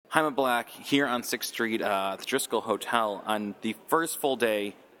Hyman Black here on 6th Street at the Driscoll Hotel on the first full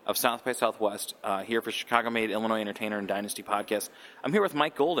day of South by Southwest here for Chicago-made Illinois entertainer and Dynasty podcast. I'm here with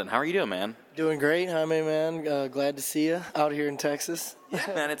Mike Golden. How are you doing, man? Doing great, Jaime, man. Glad to see you out here in Texas.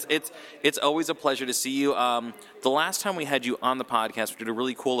 Yeah, man, it's always a pleasure to see you. The last time we had you on the podcast, we did a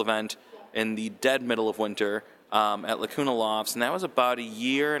really cool event in the dead middle of winter at Lacuna Lofts, and that was about a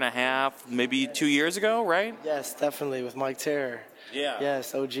year and a half, maybe 2 years ago, right? Yes, definitely, with Mike Terror. Yeah.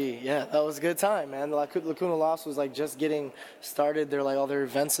 Yes, OG. Yeah, that was a good time, man. The Lacuna Lofts was like just getting started. They're like all their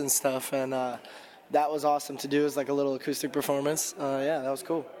events and stuff, and that was awesome to do as like a little acoustic performance. Yeah, that was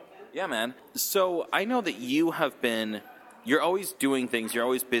cool. Yeah, man. So I know that you're always doing things, you're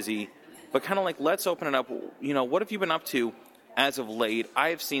always busy, but kind of like let's open it up. You know, what have you been up to as of late?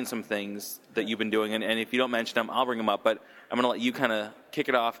 I've seen some things that you've been doing, and if you don't mention them, I'll bring them up, but I'm going to let you kind of kick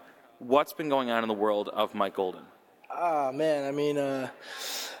it off. What's been going on in the world of Mike Golden? Man, I mean, I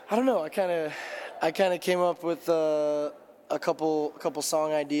don't know. I kind of came up with a couple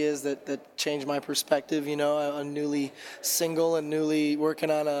song ideas that changed my perspective. You know, I'm newly single and newly working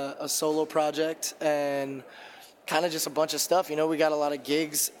on a solo project, and kind of just a bunch of stuff. You know, we got a lot of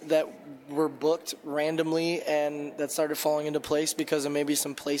gigs that were booked randomly and that started falling into place because of maybe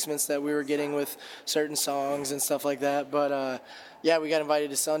some placements that we were getting with certain songs and stuff like that. But yeah, we got invited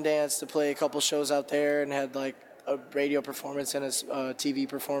to Sundance to play a couple shows out there and had like a radio performance and a TV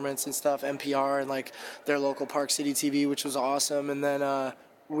performance and stuff, NPR and like their local Park City TV, which was awesome. And then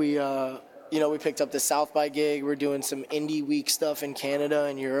we picked up the South by gig. We're doing some Indie Week stuff in Canada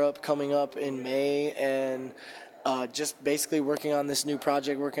and Europe coming up in May, and just basically working on this new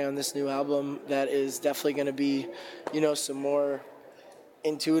project, working on this new album that is definitely going to be, you know, some more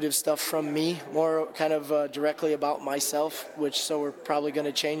intuitive stuff from me, more kind of directly about myself, so we're probably going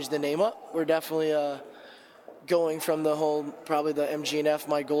to change the name up. We're definitely going from the whole, probably the MG&F,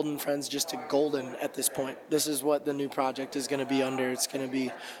 My Golden Friends, just to Golden at this point. This is what the new project is going to be under. It's going to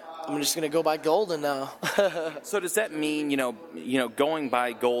be, I'm just going to go by Golden now. So does that mean, you know, going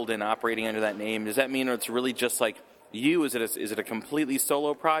by Golden, operating under that name, does that mean it's really just like you? Is it a completely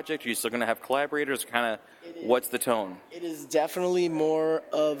solo project? Are you still going to have collaborators? Kind of, what's the tone? It is definitely more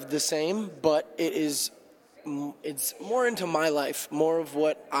of the same, but it's more into my life, more of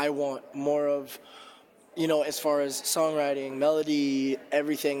what I want, more of, you know, as far as songwriting, melody,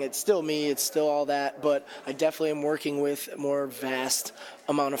 everything. It's still me, it's still all that, but I definitely am working with a more vast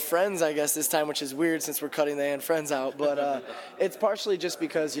amount of friends, I guess, this time, which is weird since we're cutting the and friends out, but it's partially just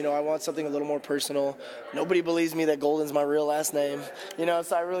because, you know, I want something a little more personal. Nobody believes me that Golden's my real last name, you know,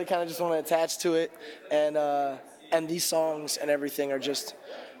 so I really kind of just want to attach to it, and these songs and everything are just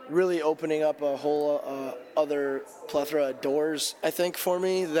really opening up a whole other plethora of doors, I think, for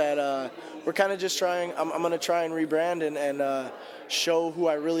me, that we're kind of just trying. I'm going to try and rebrand and show who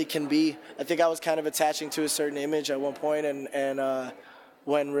I really can be. I think I was kind of attaching to a certain image at one point, and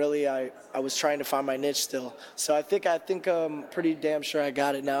when really I was trying to find my niche still. So I think I'm pretty damn sure I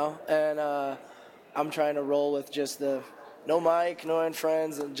got it now, and I'm trying to roll with just the no Mike, no and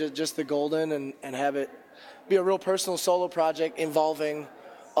friends, and just the Golden, and have it be a real personal solo project involving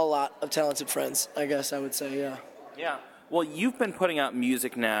a lot of talented friends, I guess I would say, yeah. Yeah. Well, you've been putting out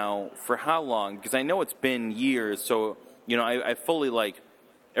music now for how long? Because I know it's been years, so, you know, I fully, like,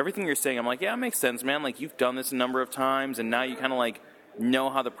 everything you're saying, I'm like, yeah, it makes sense, man. Like, you've done this a number of times, and now you kind of, like, know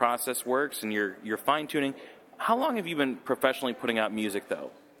how the process works, and you're fine-tuning. How long have you been professionally putting out music,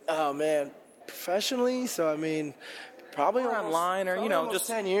 though? Oh, man. Professionally? So, I mean, probably or online, or, you know, just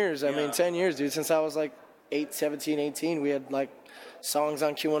 10 years. I mean, 10 years, dude. Since I was, like, 17, 18, we had, like, songs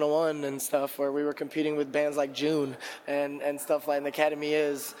on Q101 and stuff where we were competing with bands like June and stuff like, and the Academy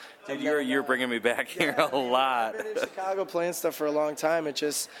is. Dude, you're bringing me back here a lot. I've been in Chicago playing stuff for a long time.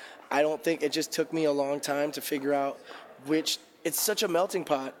 I don't think it just took me a long time to figure out it's such a melting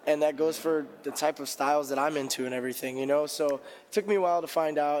pot, and that goes for the type of styles that I'm into and everything, you know? So it took me a while to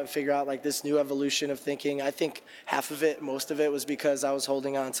find out and figure out, like, this new evolution of thinking. I think most of it was because I was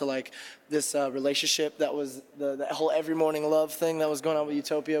holding on to, like, this relationship that was the whole every morning love thing that was going on with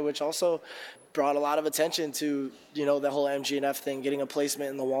Utopia, which also brought a lot of attention to, you know, the whole MG&F thing. Getting a placement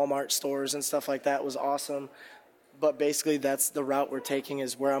in the Walmart stores and stuff like that was awesome. But basically that's the route we're taking,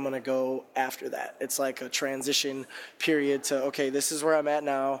 is where I'm going to go after that. It's like a transition period to, okay, this is where I'm at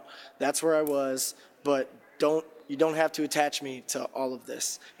now. That's where I was. But you don't have to attach me to all of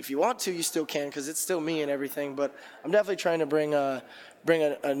this. If you want to, you still can, because it's still me and everything. But I'm definitely trying to bring a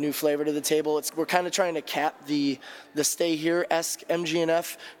new flavor to the table. We're kind of trying to cap the Stay Here-esque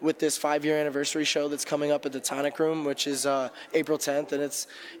MG&F with this 5-year anniversary show that's coming up at the Tonic Room, which is April 10th, and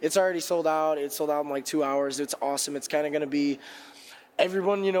it's already sold out. It sold out in like 2 hours. It's awesome. It's kind of going to be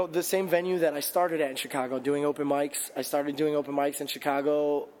everyone, the same venue that I started at in Chicago, doing open mics. I started doing open mics in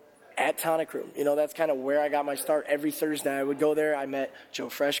Chicago at Tonic Room. That's kind of where I got my start. Every Thursday I would go there. I met Joe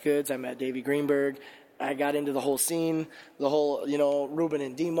Freshgoods. I met Davey Greenberg. I got into the whole scene, the whole, Ruben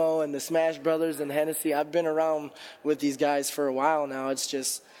and Demo and the Smash Brothers and Hennessy. I've been around with these guys for a while now. It's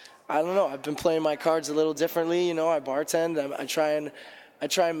just, I don't know. I've been playing my cards a little differently. I bartend. I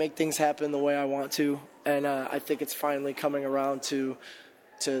try and make things happen the way I want to. And I think it's finally coming around to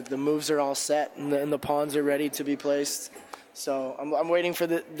the moves are all set and the pawns are ready to be placed. So I'm waiting for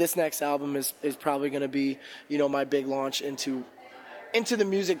this next album is probably going to be, my big launch into the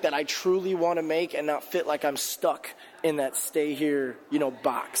music that I truly want to make and not fit like I'm stuck in that stay here,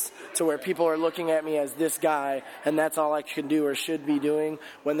 box to where people are looking at me as this guy and that's all I can do or should be doing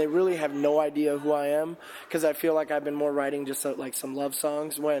when they really have no idea who I am. Because I feel like I've been more writing just like some love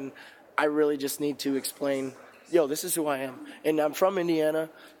songs when I really just need to explain, this is who I am. And I'm from Indiana,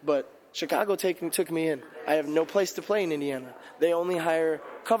 but Chicago took me in. I have no place to play in Indiana. They only hire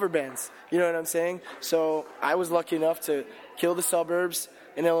cover bands. You know what I'm saying? So I was lucky enough to kill the suburbs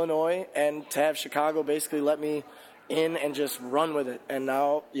in Illinois and to have Chicago basically let me in and just run with it. And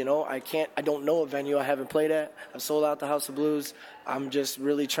now, I don't know a venue I haven't played at. I've sold out the House of Blues. I'm just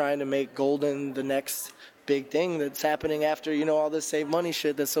really trying to make Golden the next big thing that's happening after, all this save money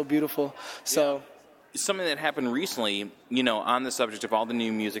shit that's so beautiful. So. Yeah. Something that happened recently, on the subject of all the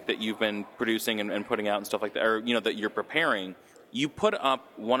new music that you've been producing and putting out and stuff like that, or, that you're preparing, you put up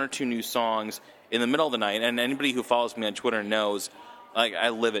one or two new songs in the middle of the night, and anybody who follows me on Twitter knows, like, I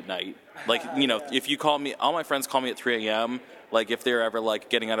live at night. Like, if you call me, all my friends call me at 3 a.m., like, if they're ever, like,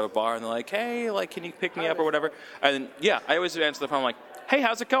 getting out of a bar, and they're like, hey, like, can you pick me up or whatever? And, I always answer the phone, like, hey,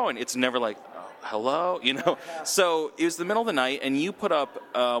 how's it going? It's never like, hello, So it was the middle of the night, and you put up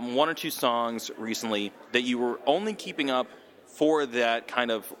one or two songs recently that you were only keeping up for that kind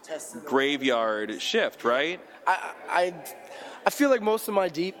of graveyard shift, right? I feel like most of my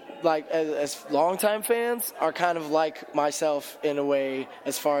deep, like, as longtime fans are kind of like myself in a way,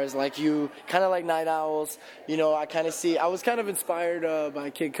 as far as like you, kind of like Night Owls. I kind of see, I was kind of inspired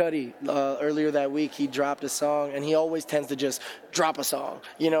by Kid Cudi. Earlier that week, he dropped a song, and he always tends to just drop a song,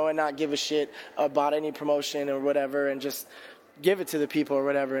 and not give a shit about any promotion or whatever, and just give it to the people or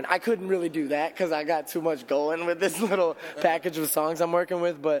whatever. And I couldn't really do that because I got too much going with this little package of songs I'm working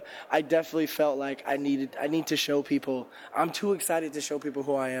with. But I definitely felt like I need to show people. I'm too excited to show people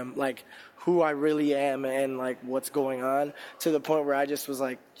who I am, like who I really am and like what's going on, to the point where I just was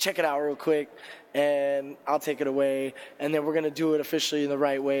like, check it out real quick and I'll take it away. And then we're going to do it officially in the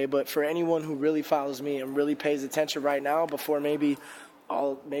right way. But for anyone who really follows me and really pays attention right now, before maybe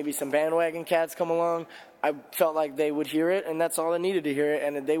some bandwagon cats come along, I felt like they would hear it, and that's all I needed to hear it,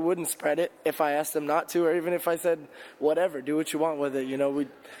 and they wouldn't spread it if I asked them not to, or even if I said, whatever, do what you want with it,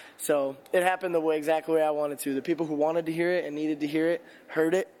 So it happened exactly the way I wanted to. The people who wanted to hear it and needed to hear it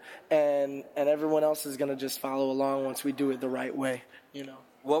heard it, and everyone else is going to just follow along once we do it the right way,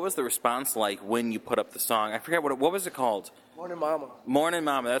 What was the response like when you put up the song? I forget what was it called? Morning Mama. Morning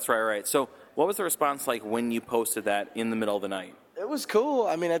Mama, that's right. So what was the response like when you posted that in the middle of the night? It was cool.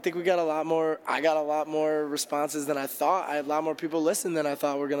 I mean, I think I got a lot more responses than I thought. I had a lot more people listen than I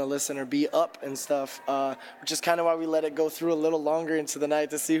thought were going to listen or be up and stuff, which is kind of why we let it go through a little longer into the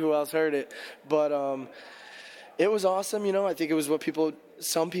night to see who else heard it. But it was awesome, I think it was what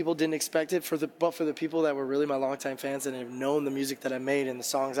some people didn't expect it, but for the people that were really my longtime fans and have known the music that I made and the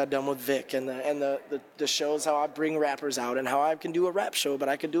songs I've done with Vic and the shows, how I bring rappers out and how I can do a rap show, but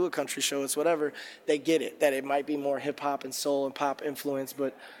I can do a country show, it's whatever, they get it, that it might be more hip-hop and soul and pop influence,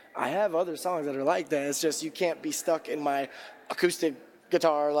 but I have other songs that are like that. It's just you can't be stuck in my acoustic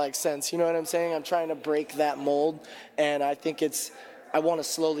guitar like sense, you know what I'm saying? I'm trying to break that mold, and I think I want to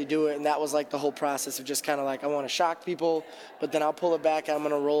slowly do it, and that was like the whole process of just kind of like I want to shock people, but then I'll pull it back and I'm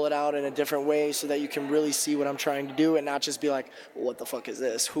going to roll it out in a different way so that you can really see what I'm trying to do and not just be like, what the fuck is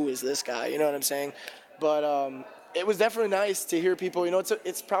this? Who is this guy? You know what I'm saying? But it was definitely nice to hear people.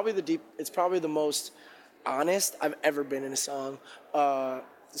 It's probably the most honest I've ever been in a song.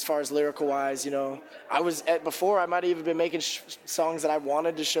 As far as lyrical wise, before I might have even been making songs that I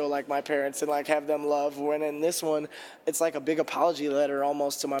wanted to show like my parents and like have them love, when in this one it's like a big apology letter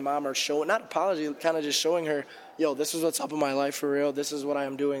almost to my mom, or not apology, kind of just showing her, this is what's up in my life for real, this is what I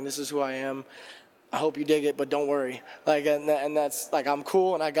am doing, this is who I am. I hope you dig it, but don't worry. Like, and that's like, I'm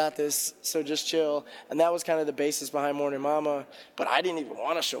cool and I got this, so just chill. And that was kind of the basis behind Morning Mama. But I didn't even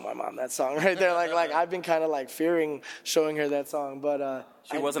want to show my mom that song right there. Like I've been kind of like fearing showing her that song, but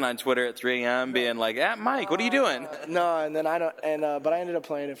she wasn't on Twitter at 3 a.m. being like, Mike, what are you doing? No, and then I don't, and but I ended up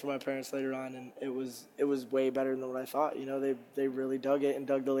playing it for my parents later on, and it was way better than what I thought. You know, they really dug it and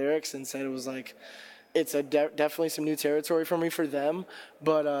dug the lyrics and said it was like, it's a definitely some new territory for me for them,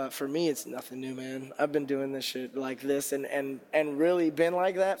 but for me it's nothing new, man. I've been doing this shit like this and really been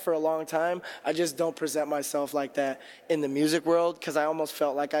like that for a long time. I just don't present myself like that in the music world because I almost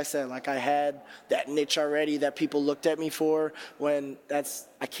felt, like I said, like I had that niche already that people looked at me for. When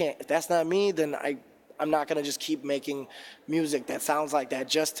I can't. If that's not me, then I'm not gonna just keep making music that sounds like that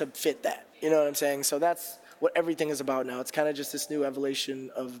just to fit that. You know what I'm saying? So that's what everything is about now. It's kind of just this new evolution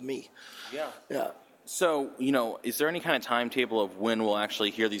of me. Yeah. So, is there any kind of timetable of when we'll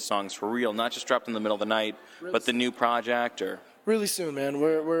actually hear these songs for real, not just dropped in the middle of the night, but the new project? Or really soon, man.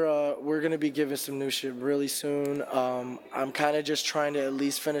 We're gonna be giving some new shit really soon. I'm kind of just trying to at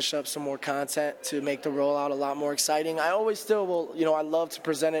least finish up some more content to make the rollout a lot more exciting. I always still will, I love to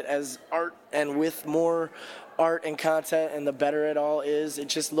present it as art, and with more art and content, and the better it all is, it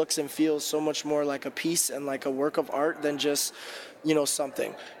just looks and feels so much more like a piece and like a work of art than just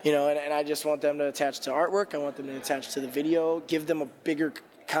something, and I just want them to attach to artwork. I want them to attach to the video, give them a bigger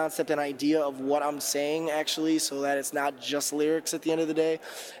concept and idea of what I'm saying actually, so that it's not just lyrics at the end of the day.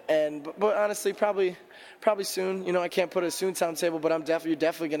 But honestly, probably soon. I can't put a soon timetable, but you're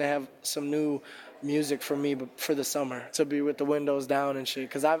definitely gonna have some new music from me for the summer to be with the windows down and shit,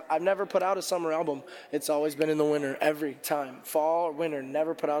 because I've never put out a summer album. It's always been in the winter every time, fall or winter,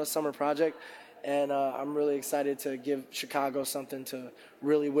 never put out a summer project. And I'm really excited to give Chicago something to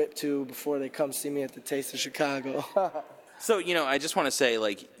really whip to before they come see me at the Taste of Chicago. So, I just want to say,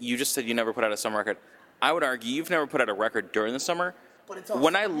 like, you just said you never put out a summer record. I would argue you've never put out a record during the summer. But it's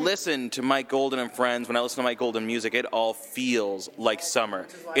when I listen to Mike Golden and Friends, when I listen to Mike Golden music, it all feels like summer.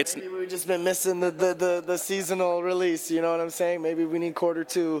 It's maybe we've just been missing the seasonal release, you know what I'm saying? Maybe we need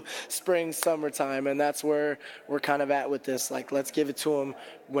Q2, spring, summertime, and that's where we're kind of at with this. Like, let's give it to them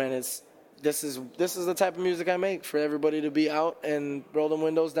when it's... This is the type of music I make, for everybody to be out and roll them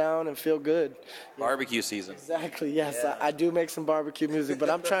windows down and feel good. Barbecue season. Exactly, yes. Yeah. I do make some barbecue music, but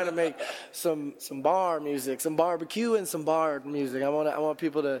I'm trying to make some bar music, some barbecue and some bar music. I want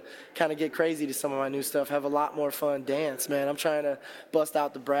people to kind of get crazy to some of my new stuff, have a lot more fun, dance, man. I'm trying to bust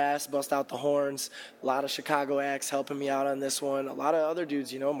out the brass, bust out the horns. A lot of Chicago acts helping me out on this one. A lot of other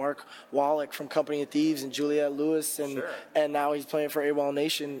dudes, Mark Wallach from Company of Thieves and Juliette Lewis, and now he's playing for AWOL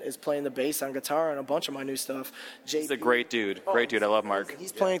Nation, is playing the bass on guitar on a bunch of my new stuff. He's a great dude. Great dude. I love Mark.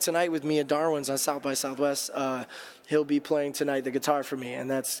 He's playing tonight with me at Darwin's on South by Southwest. He'll be playing tonight the guitar for me, and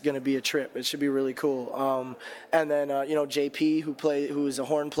that's going to be a trip. It should be really cool. And then JP, who is a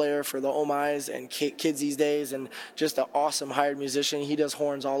horn player for the Oh My's and Kids These Days, and just an awesome hired musician. He does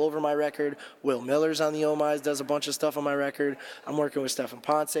horns all over my record. Will Miller's on the Oh My's, does a bunch of stuff on my record. I'm working with Stefan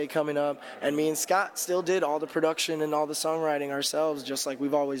Ponce coming up, and me and Scott still did all the production and all the songwriting ourselves, just like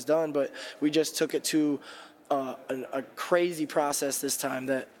we've always done, but we just took it to a crazy process this time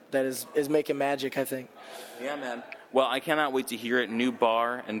that is making magic, I think. Yeah, man. Well, I cannot wait to hear it. New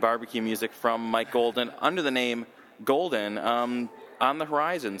bar and barbecue music from Mike Golden under the name Golden on the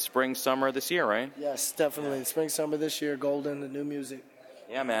horizon, spring, summer this year, right? Yes, definitely. Spring, summer this year, Golden, the new music.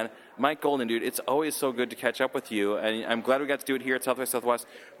 Yeah, man. Mike Golden, dude, it's always so good to catch up with you, and I'm glad we got to do it here at South by Southwest.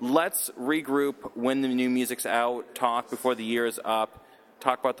 Let's regroup when the new music's out, talk before the year is up,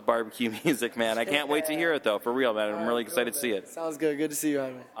 talk about the barbecue music, man. I can't wait to hear it, though, for real, man. I'm really excited to see it. Sounds good. Good to see you,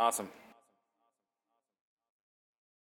 man. Awesome.